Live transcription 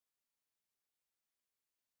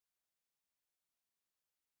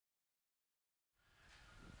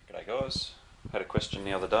Hey guys, had a question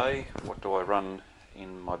the other day, what do I run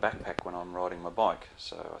in my backpack when I'm riding my bike?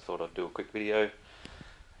 So I thought I'd do a quick video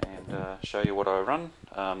and show you what I run.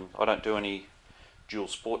 I don't do any dual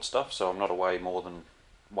sport stuff, so I'm not away more than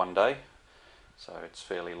one day, so it's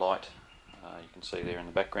fairly light. You can see there in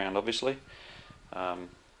the background obviously.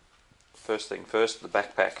 First thing first, the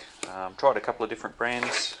backpack. Tried a couple of different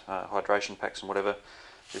brands, hydration packs and whatever.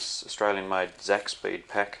 This Australian made Zaxpeed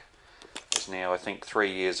pack is now I think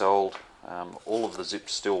 3 years old. All of the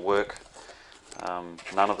zips still work.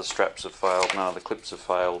 None of the straps have failed, none of the clips have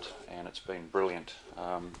failed, and it's been brilliant.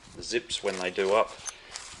 The zips, when they do up,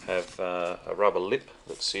 have a rubber lip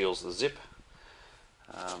that seals the zip.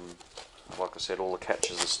 Like I said, all the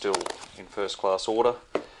catches are still in first class order,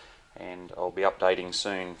 and I'll be updating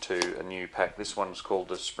soon to a new pack. This one's called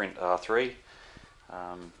the Sprint R3.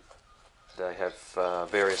 They have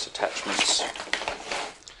various attachments.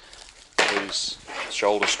 These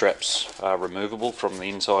shoulder straps are removable from the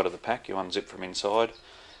inside of the pack. You unzip from inside,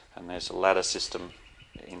 and there's a ladder system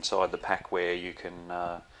inside the pack where you can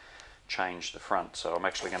change the front. So I'm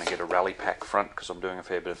actually going to get a rally pack front because I'm doing a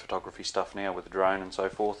fair bit of photography stuff now with the drone and so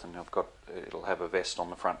forth, and it'll have a vest on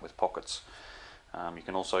the front with pockets. You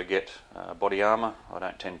can also get body armour. I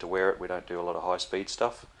don't tend to wear it, we don't do a lot of high speed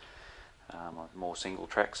stuff. I'm more single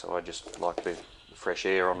track, so I just like the fresh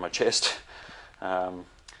air on my chest.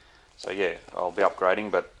 So yeah, I'll be upgrading,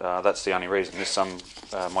 but that's the only reason.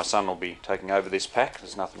 My son will be taking over this pack.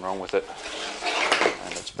 There's nothing wrong with it,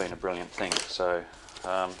 and it's been a brilliant thing. So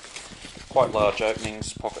quite large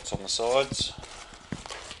openings, pockets on the sides,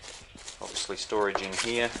 obviously storage in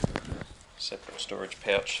here, separate storage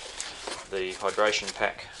pouch. The hydration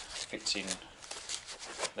pack fits in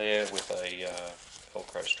there with a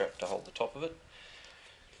Velcro strap to hold the top of it.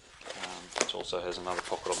 It also has another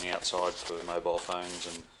pocket on the outside for mobile phones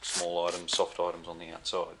and small items, soft items on the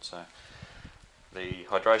outside. So the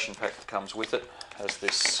hydration pack that comes with it has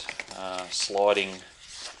this sliding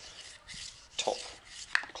top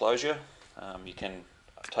closure. You can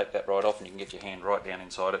take that right off and you can get your hand right down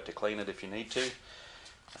inside it to clean it if you need to.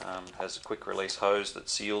 Has a quick release hose that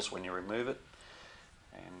seals when you remove it,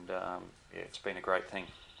 and yeah, it's been a great thing.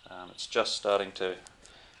 It's just starting to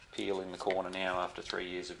peel in the corner now after 3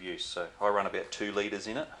 years of use. So I run about 2 litres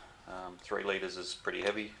in it. 3 litres is pretty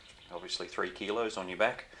heavy, obviously 3 kilos on your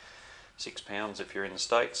back, 6 pounds if you're in the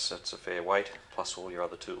States. That's a fair weight, plus all your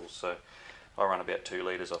other tools. So I run about 2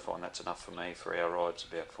 litres. I find that's enough for me for our rides,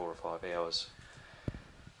 about 4 or 5 hours.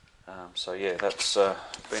 So yeah, that's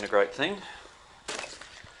been a great thing.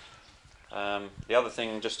 The other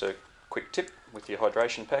thing, just a quick tip with your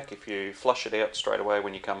hydration pack: if you flush it out straight away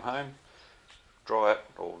when you come home, dry it,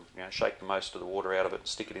 or shake the most of the water out of it and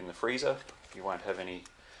stick it in the freezer, you won't have any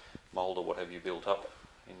mould or what have you built up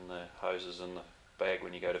in the hoses and the bag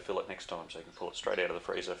when you go to fill it next time. So you can pull it straight out of the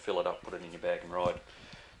freezer, fill it up, put it in your bag and ride.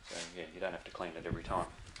 So yeah, you don't have to clean it every time.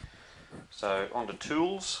 So on to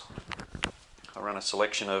tools. I run a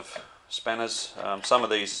selection of spanners. Some of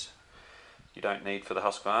these you don't need for the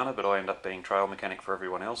Husqvarna, but I end up being trail mechanic for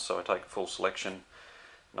everyone else, so I take a full selection,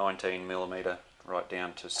 19mm right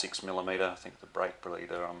down to 6mm. I think the brake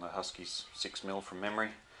bleeder on the Husky's 6mm from memory.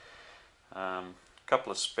 A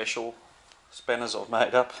couple of special spanners I've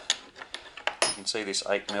made up. You can see this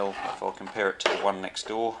 8mm, if I compare it to the one next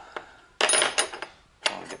door.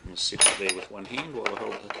 Try and get them to sit there with one hand while I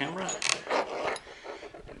hold the camera.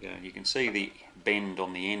 There we go. You can see the bend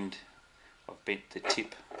on the end. I've bent the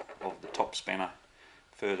tip of the top spanner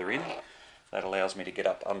further in. That allows me to get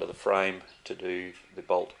up under the frame to do the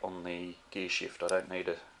bolt on the gear shift. I don't need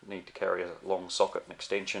to carry a long socket and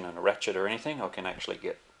extension and a ratchet or anything. I can actually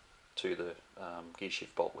get to the gear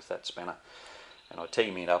shift bolt with that spanner, and I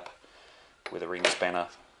team it up with a ring spanner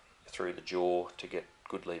through the jaw to get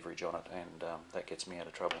good leverage on it, and that gets me out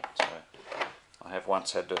of trouble. So I have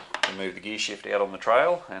once had to remove the gear shift out on the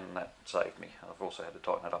trail, and that saved me. I've also had to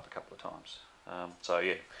tighten it up a couple of times. So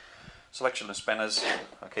yeah, selection of spanners.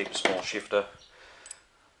 I keep a small shifter,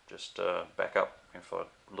 just back up if I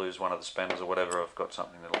lose one of the spanners or whatever. I've got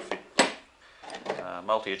something that'll fit.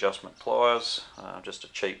 Multi-adjustment pliers, just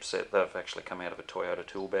a cheap set. They've actually come out of a Toyota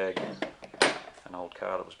tool bag, an old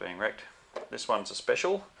car that was being wrecked. This one's a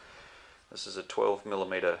special. This is a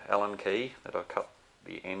 12mm Allen key that I cut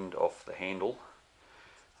the end off the handle.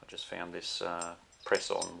 I just found this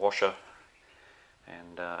press-on washer,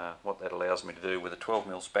 and what that allows me to do with a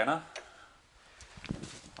 12mm spanner,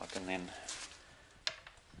 I can then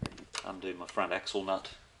undo my front axle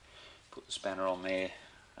nut, put the spanner on there.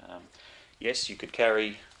 Yes, you could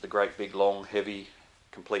carry the great big long heavy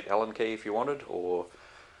complete Allen key if you wanted, or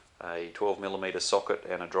a 12mm socket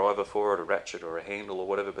and a driver for it, a ratchet or a handle or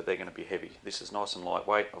whatever, but they're going to be heavy. This is nice and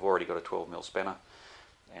lightweight. I've already got a 12mm spanner,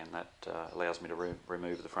 and that allows me to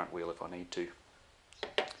remove the front wheel if I need to.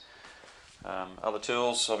 Other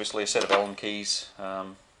tools, obviously a set of Allen keys.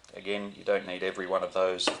 Again, you don't need every one of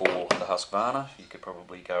those for the Husqvarna. You could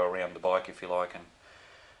probably go around the bike if you like and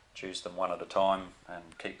choose them one at a time and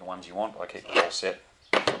keep the ones you want. I keep the whole set,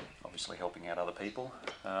 obviously helping out other people.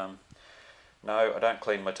 No, I don't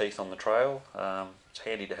clean my teeth on the trail. It's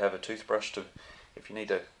handy to have a toothbrush to, if you need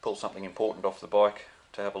to pull something important off the bike,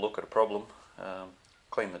 to have a look at a problem.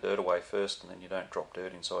 Clean the dirt away first, and then you don't drop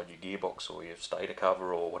dirt inside your gearbox or your stator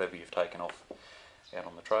cover or whatever you've taken off out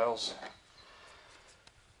on the trails.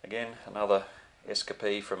 Again, another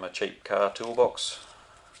escapee from a cheap car toolbox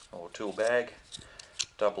or tool bag.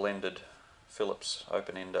 Double-ended Phillips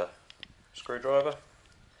open-ender screwdriver.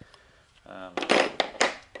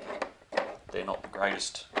 They're not the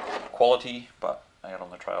greatest quality, but out on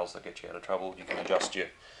the trails they get you out of trouble. You can adjust your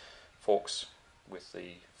forks with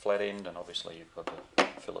the flat end, and obviously you've got the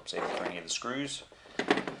Phillips end for any of the screws.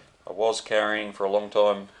 I was carrying for a long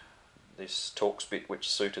time this Torx bit which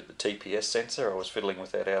suited the TPS sensor. I was fiddling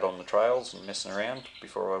with that out on the trails and messing around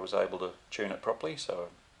before I was able to tune it properly, so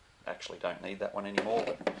I actually don't need that one anymore,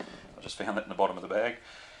 but I just found it in the bottom of the bag.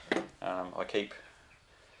 I keep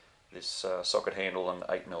this socket handle and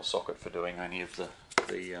 8mm socket for doing any of the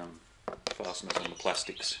fasteners on the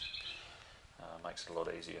plastics. Makes it a lot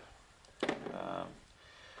easier.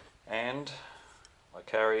 And I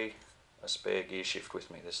carry a spare gear shift with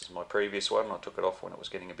me. This is my previous one. I took it off when it was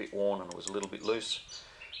getting a bit worn and it was a little bit loose.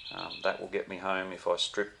 That will get me home if I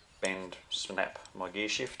strip, bend, snap my gear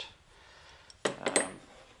shift.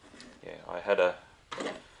 Yeah, I had a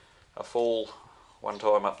fall one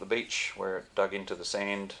time up the beach where it dug into the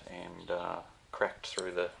sand and cracked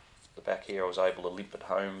through the back here. I was able to limp it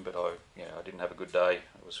home, but I didn't have a good day.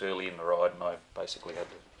 It was early in the ride and I basically had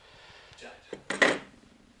to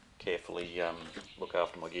carefully look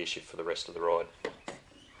after my gear shift for the rest of the ride.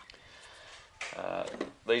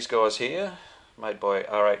 These guys here, made by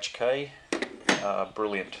RHK, are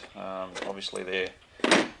brilliant. Obviously they're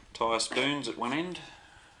tyre spoons at one end.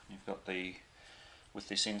 You've got the, with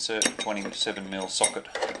this insert, 27mm socket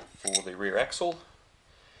for the rear axle,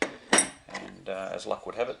 and as luck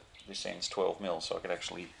would have it, this end's 12mm, so I could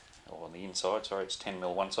actually, or on the inside, sorry, it's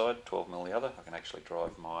 10mm one side, 12mm the other. I can actually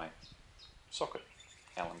drive my socket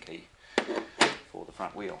Allen key for the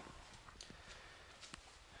front wheel.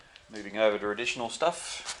 Moving over to additional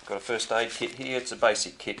stuff, I've got a first aid kit here. It's a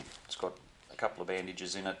basic kit. It's got a couple of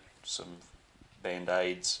bandages in it, some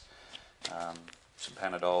band-aids, some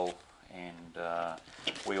Panadol, and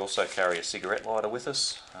we also carry a cigarette lighter with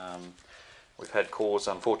us. We've had cause,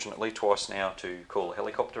 unfortunately, twice now to call a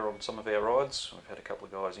helicopter on some of our rides. We've had a couple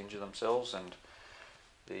of guys injure themselves, and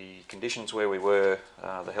the conditions where we were,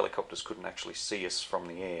 the helicopters couldn't actually see us from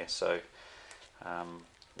the air, so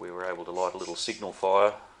we were able to light a little signal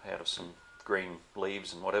fire out of some green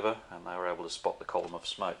leaves and whatever, and they were able to spot the column of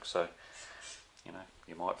smoke. So, you know,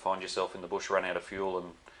 you might find yourself in the bush, run out of fuel,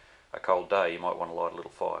 and a cold day, you might want to light a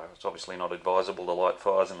little fire. It's obviously not advisable to light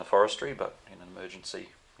fires in the forestry, but in an emergency,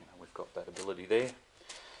 you know, we've got that ability there.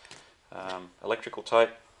 Electrical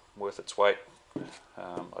tape, worth its weight.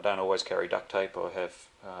 I don't always carry duct tape. I have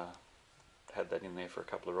had that in there for a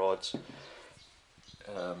couple of rides.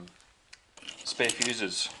 Spare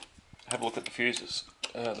fuses. Have a look at the fuses.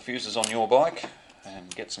 The fuses on your bike,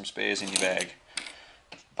 and get some spares in your bag.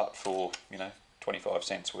 But for, you know, 25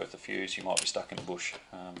 cents worth of fuse, you might be stuck in the bush.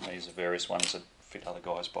 These are various ones that fit other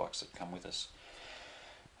guys' bikes that come with us.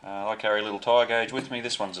 I carry a little tyre gauge with me.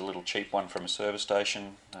 This one's a little cheap one from a service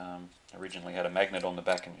station. Originally had a magnet on the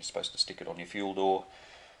back and you're supposed to stick it on your fuel door.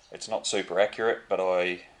 It's not super accurate, but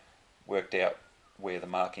I worked out where the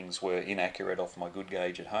markings were inaccurate off my good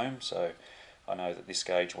gauge at home, so I know that this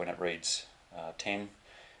gauge, when it reads 10,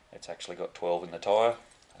 it's actually got 12 in the tyre.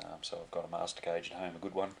 So I've got a master gauge at home, a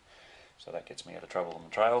good one, so that gets me out of trouble on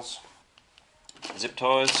the trails. Zip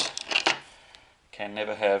ties. Can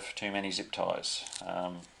never have too many zip ties.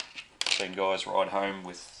 Seen guys ride home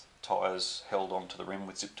with tyres held onto the rim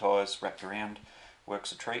with zip ties wrapped around.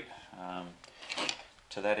 Works a treat.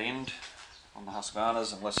 To that end, on the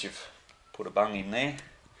Husqvarnas, unless you've put a bung in there,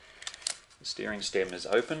 the steering stem is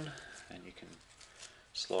open and you can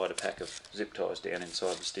slide a pack of zip ties down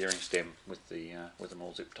inside the steering stem with them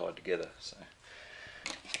all zip tied together. So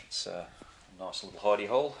it's a nice little hidey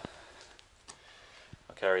hole.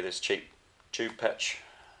 I carry this cheap tube patch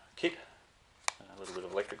kit, a little bit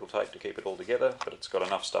of electrical tape to keep it all together, but it's got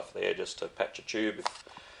enough stuff there just to patch a tube if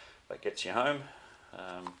that gets you home.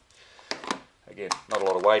 Again, again, not a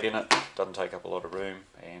lot of weight in it, doesn't take up a lot of room,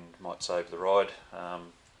 and might save the ride.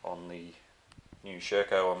 On the new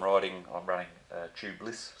Sherco I'm running a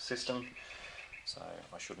tubeless system, so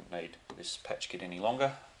I shouldn't need this patch kit any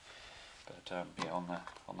longer. But yeah, on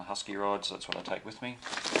the Husky rides, that's what I take with me.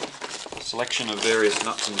 A selection of various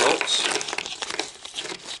nuts and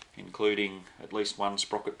bolts, including at least one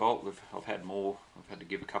sprocket bolt. I've had more. I've had to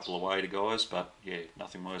give a couple away to guys, but yeah,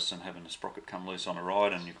 nothing worse than having a sprocket come loose on a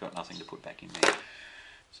ride and you've got nothing to put back in there.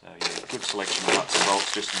 So yeah, good selection of nuts and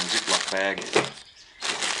bolts just in a Ziploc bag.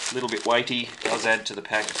 A little bit weighty, does add to the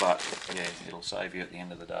pack, but yeah, it'll save you at the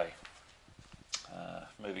end of the day.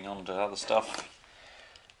 Moving on to other stuff.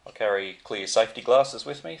 I carry clear safety glasses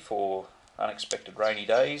with me for unexpected rainy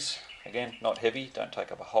days. Again, not heavy, don't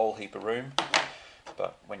take up a whole heap of room,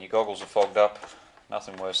 but when your goggles are fogged up,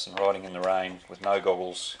 nothing worse than riding in the rain with no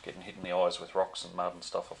goggles, getting hit in the eyes with rocks and mud and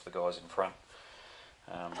stuff off the guys in front.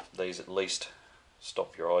 These at least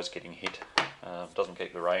stop your eyes getting hit. Doesn't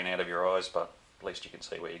keep the rain out of your eyes, but at least you can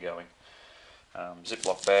see where you're going.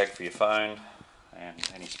 Ziploc bag for your phone, and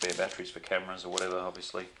any spare batteries for cameras or whatever,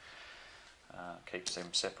 obviously. Keeps them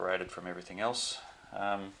separated from everything else.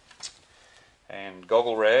 And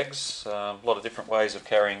goggle rags, a lot of different ways of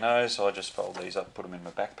carrying those. I just fold these up, put them in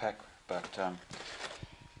my backpack, but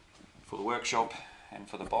for the workshop and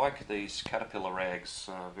for the bike, these Caterpillar rags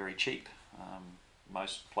are very cheap.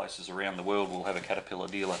 Most places around the world will have a Caterpillar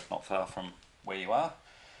dealer not far from where you are,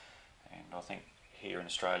 and I think here in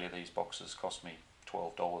Australia these boxes cost me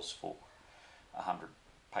 $12 for 100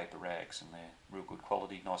 paper rags, and they're real good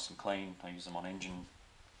quality, nice and clean. I use them on engine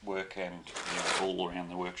work and all around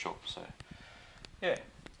the workshop. So yeah,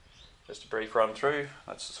 just a brief run through.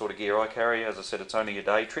 That's the sort of gear I carry. As I said, it's only a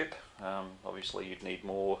day trip. Obviously you'd need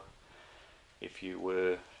more if you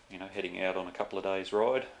were heading out on a couple of days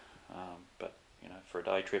ride, but for a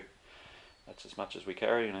day trip that's as much as we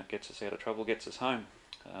carry, and it gets us out of trouble, gets us home.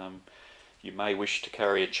 You may wish to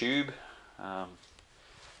carry a tube.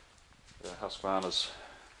 The Husqvarna's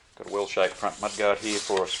got a well-shaped front mudguard here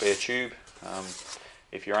for a spare tube.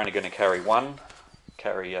 If you're only going to carry one,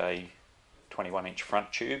 carry a 21-inch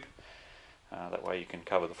front tube. That way you can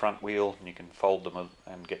cover the front wheel and you can fold them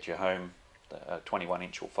and get you home. The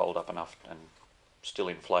 21-inch will fold up enough and still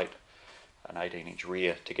inflate an 18-inch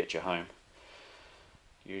rear to get you home,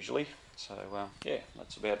 usually. So yeah,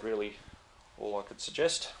 that's about really all I could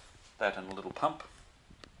suggest. That and a little pump,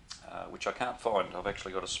 which I can't find. I've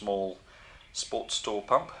actually got a small sports store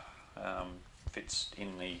pump. Fits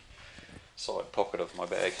in the side pocket of my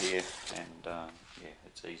bag here, and yeah,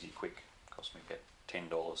 it's easy, quick. Cost me about $10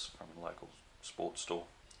 from a local sports store.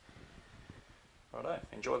 Righto,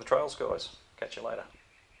 enjoy the trails, guys. Catch you later.